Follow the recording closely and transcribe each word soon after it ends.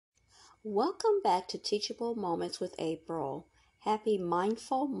Welcome back to Teachable Moments with April. Happy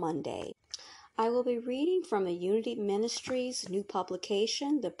Mindful Monday. I will be reading from the Unity Ministries' new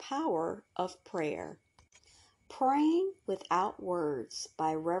publication, The Power of Prayer. Praying Without Words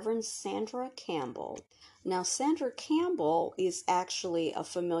by Reverend Sandra Campbell. Now, Sandra Campbell is actually a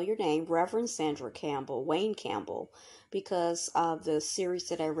familiar name, Reverend Sandra Campbell, Wayne Campbell, because of the series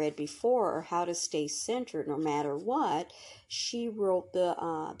that I read before, How to Stay Centered No Matter What. She wrote the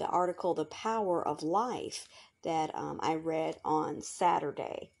article, The Power of Life, that I read on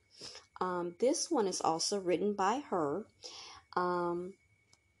Saturday. This one is also written by her.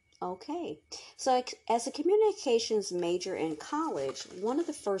 Okay, so as a communications major in college, one of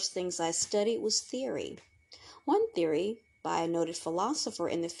the first things I studied was theory. One theory by a noted philosopher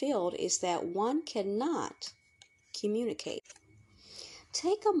in the field is that one cannot communicate.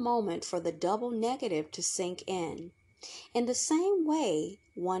 Take a moment for the double negative to sink in. In the same way,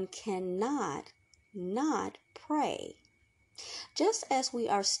 one cannot not pray. Just as we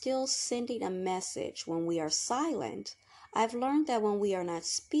are still sending a message when we are silent, I've learned that when we are not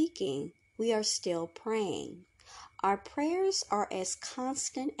speaking, we are still praying. Our prayers are as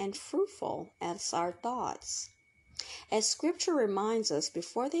constant and fruitful as our thoughts. As Scripture reminds us,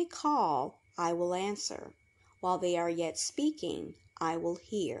 before they call, I will answer. While they are yet speaking, I will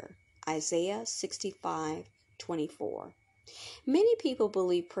hear. Isaiah 65:24. Many people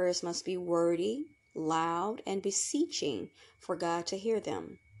believe prayers must be wordy, loud, and beseeching for God to hear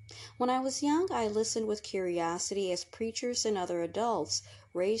them. When I was young, I listened with curiosity as preachers and other adults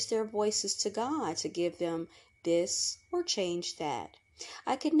raised their voices to God to give them this or change that.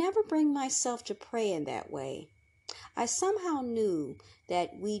 I could never bring myself to pray in that way. I somehow knew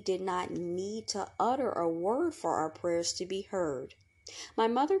that we did not need to utter a word for our prayers to be heard. My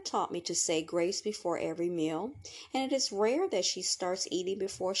mother taught me to say grace before every meal, and it is rare that she starts eating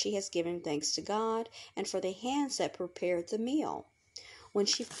before she has given thanks to God and for the hands that prepared the meal. When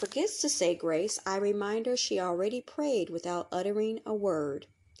she forgets to say grace, I remind her she already prayed without uttering a word.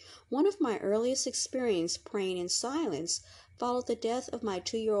 One of my earliest experiences praying in silence followed the death of my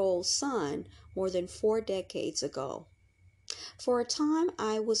 2-year-old son more than 4 decades ago. For a time,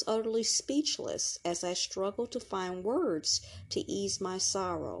 I was utterly speechless as I struggled to find words to ease my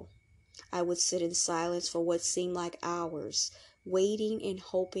sorrow. I would sit in silence for what seemed like hours, waiting and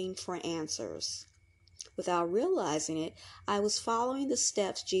hoping for answers. Without realizing it, I was following the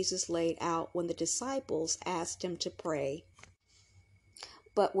steps Jesus laid out when the disciples asked him to pray.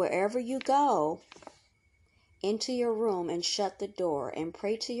 But wherever you go, into your room and shut the door and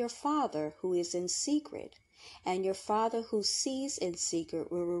pray to your Father who is in secret, and your Father who sees in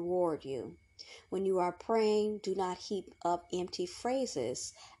secret will reward you. When you are praying, do not heap up empty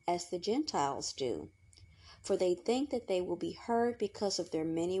phrases as the Gentiles do, for they think that they will be heard because of their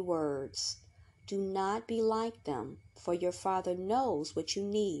many words. Do not be like them, for your Father knows what you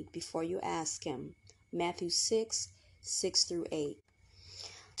need before you ask him. Matthew 6:6-8.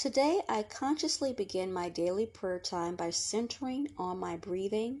 Today, I consciously begin my daily prayer time by centering on my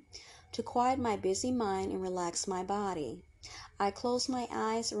breathing to quiet my busy mind and relax my body. I close my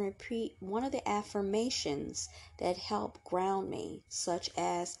eyes and repeat one of the affirmations that help ground me, such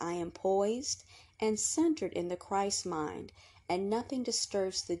as I am poised and centered in the Christ mind, and nothing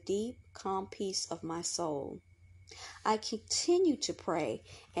disturbs the deep, calm peace of my soul. I continue to pray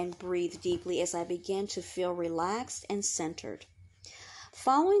and breathe deeply as I begin to feel relaxed and centered.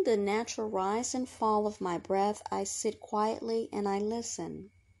 Following the natural rise and fall of my breath, I sit quietly and I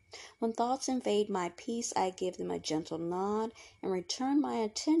listen. When thoughts invade my peace, I give them a gentle nod and return my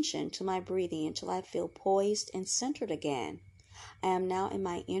attention to my breathing until I feel poised and centered again. I am now in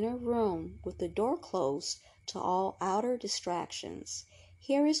my inner room with the door closed to all outer distractions.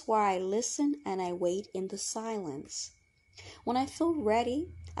 Here is where I listen and I wait in the silence. When I feel ready,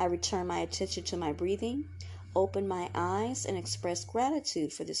 I return my attention to my breathing, open my eyes, and express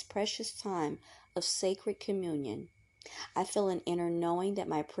gratitude for this precious time of sacred communion. I feel an inner knowing that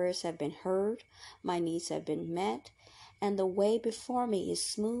my prayers have been heard, my needs have been met, and the way before me is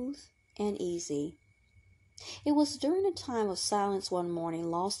smooth and easy. It was during a time of silence one morning,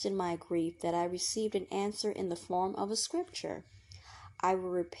 lost in my grief, that I received an answer in the form of a scripture. I will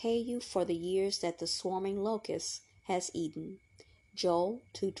repay you for the years that the swarming locust has eaten. Joel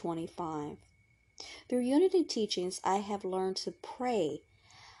 2:25. Through Unity teachings, I have learned to pray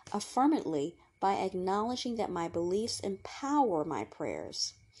affirmatively by acknowledging that my beliefs empower my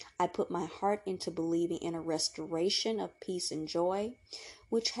prayers. I put my heart into believing in a restoration of peace and joy,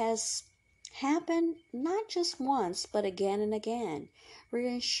 which has happened not just once, but again and again,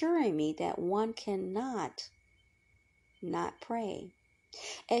 reassuring me that one cannot not pray.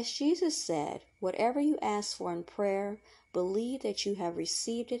 As Jesus said, whatever you ask for in prayer, believe that you have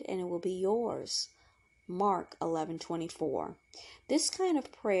received it and it will be yours. Mark 11:24. This kind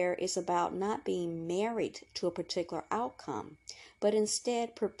of prayer is about not being married to a particular outcome, but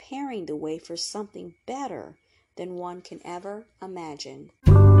instead preparing the way for something better than one can ever imagine.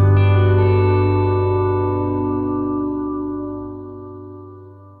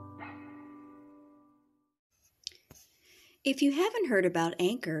 If you haven't heard about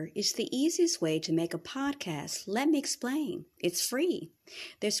Anchor, it's the easiest way to make a podcast. Let me explain. It's free.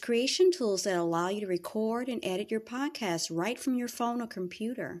 There's creation tools that allow you to record and edit your podcast right from your phone or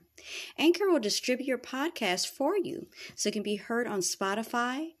computer. Anchor will distribute your podcast for you so it can be heard on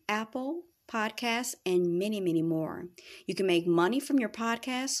Spotify, Apple Podcasts, and many, many more. You can make money from your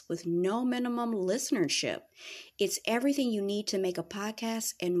podcast with no minimum listenership. It's everything you need to make a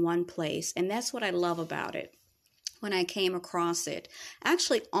podcast in one place, and that's what I love about it. When I came across it,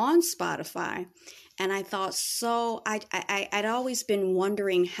 actually on Spotify, and I thought I'd always been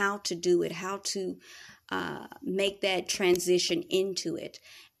wondering how to do it, how to make that transition into it.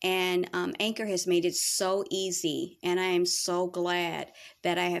 And Anchor has made it so easy, and I am so glad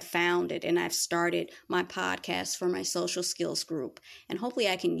that I have found it, and I've started my podcast for my social skills group, and hopefully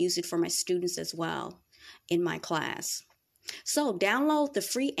I can use it for my students as well in my class. So download the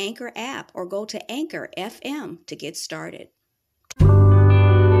free Anchor app or go to Anchor FM to get started.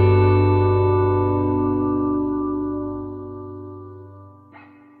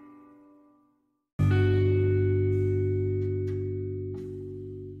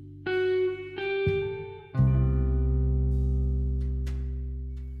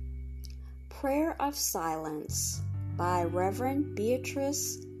 Prayer of Silence by Reverend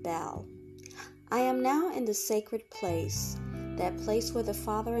Beatrice Bell. I am now in the sacred place, that place where the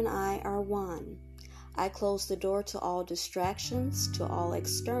Father and I are one. I close the door to all distractions, to all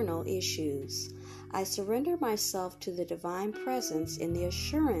external issues. I surrender myself to the divine presence in the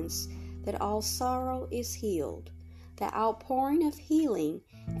assurance that all sorrow is healed. The outpouring of healing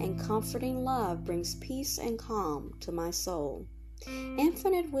and comforting love brings peace and calm to my soul.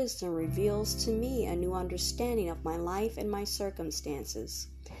 Infinite wisdom reveals to me a new understanding of my life and my circumstances.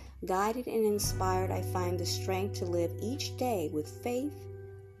 Guided and inspired, I find the strength to live each day with faith,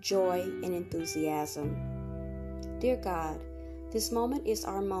 joy, and enthusiasm. Dear God, this moment is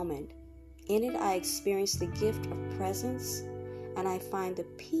our moment. In it, I experience the gift of presence, and I find the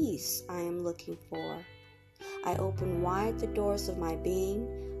peace I am looking for. I open wide the doors of my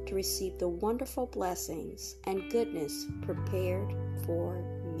being to receive the wonderful blessings and goodness prepared for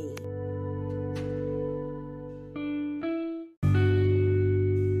me.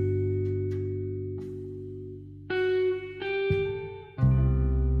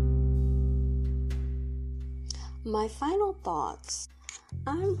 My final thoughts.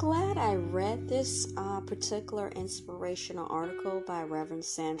 I'm glad I read this particular inspirational article by Reverend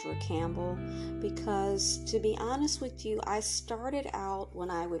Sandra Campbell, because to be honest with you, I started out when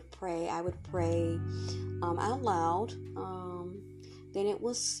I would pray out loud. Then it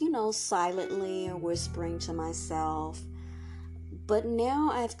was, silently or whispering to myself. But now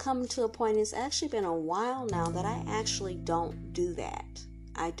I've come to a point, it's actually been a while now, that I actually don't do that.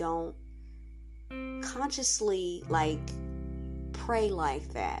 I don't consciously pray like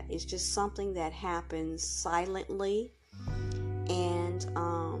that. It's just something that happens silently and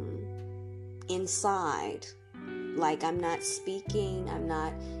inside. Like I'm not speaking,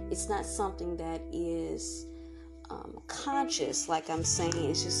 it's not something that is conscious, like I'm saying.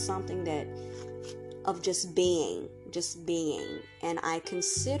 It's just something that of just being, and I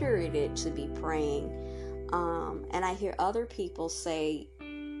consider it to be praying. And I hear other people say,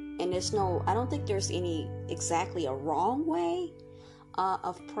 and I don't think there's exactly a wrong way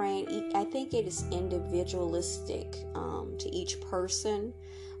of praying. I think it is individualistic to each person,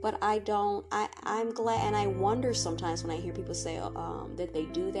 but I'm glad, and I wonder sometimes when I hear people say that they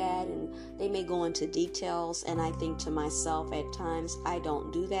do that, and they may go into details, and I think to myself at times, I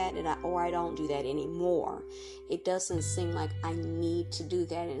don't do that, or I don't do that anymore. It doesn't seem like I need to do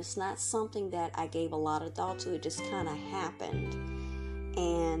that, and it's not something that I gave a lot of thought to. It just kind of happened.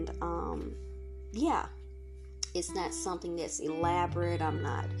 And it's not something that's elaborate. I'm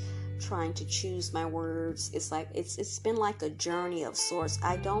not trying to choose my words. It's like it's been like a journey of sorts.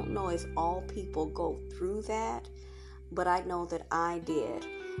 I don't know if all people go through that, but I know that I did.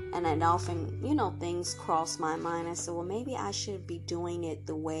 And I'd often, things cross my mind. I said, well, maybe I should be doing it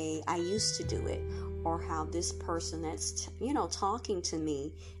the way I used to do it, or how this person that's talking to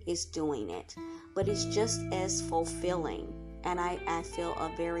me is doing it. But it's just as fulfilling. And I feel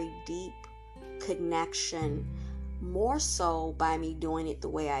a very deep connection more so by me doing it the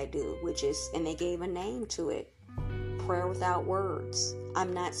way I do, which is, and they gave a name to it, prayer without words.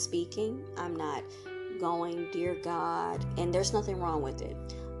 I'm not speaking, I'm not going, dear God, and there's nothing wrong with it.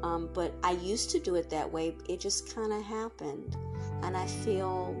 But I used to do it that way. It just kind of happened, and I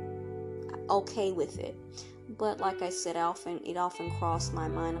feel okay with it. But like I said, it often crossed my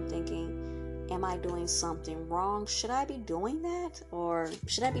mind. I'm thinking, am I doing something wrong? Should I be doing that? Or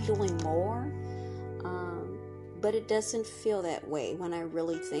should I be doing more? But it doesn't feel that way when I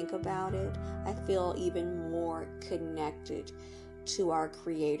really think about it. I feel even more connected to our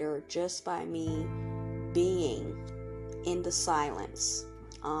Creator just by me being in the silence,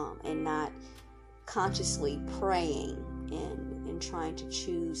 and not consciously praying and trying to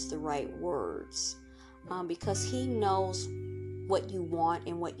choose the right words, because He knows what you want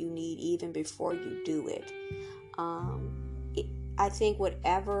and what you need even before you do it. I think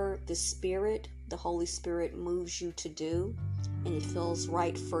whatever the Holy Spirit moves you to do, and it feels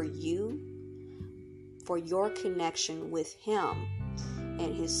right for you, for your connection with Him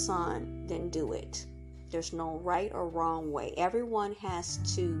and His Son, then do it. There's no right or wrong way. Everyone has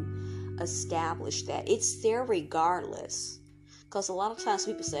to establish that. It's there regardless. Because a lot of times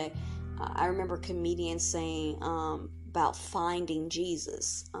people say, I remember comedians saying about finding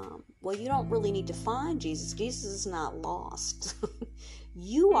Jesus. Well, you don't really need to find Jesus. Jesus is not lost.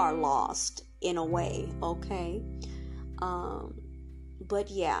 You are lost in a way, okay? But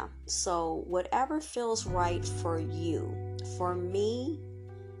yeah, so whatever feels right for you. For me,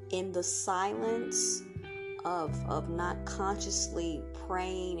 in the silence of not consciously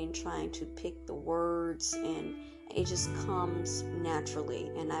praying and trying to pick the words, and it just comes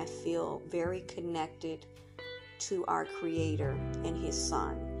naturally, and I feel very connected to our Creator and His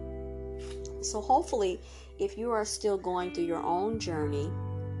Son. So hopefully, if you are still going through your own journey,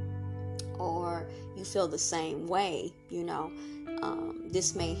 or you feel the same way,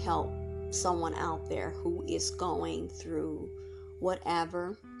 this may help someone out there who is going through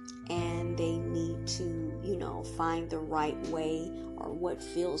whatever, and they need to, find the right way or what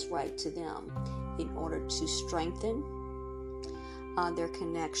feels right to them in order to strengthen their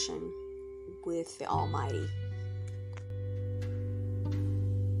connection with the Almighty.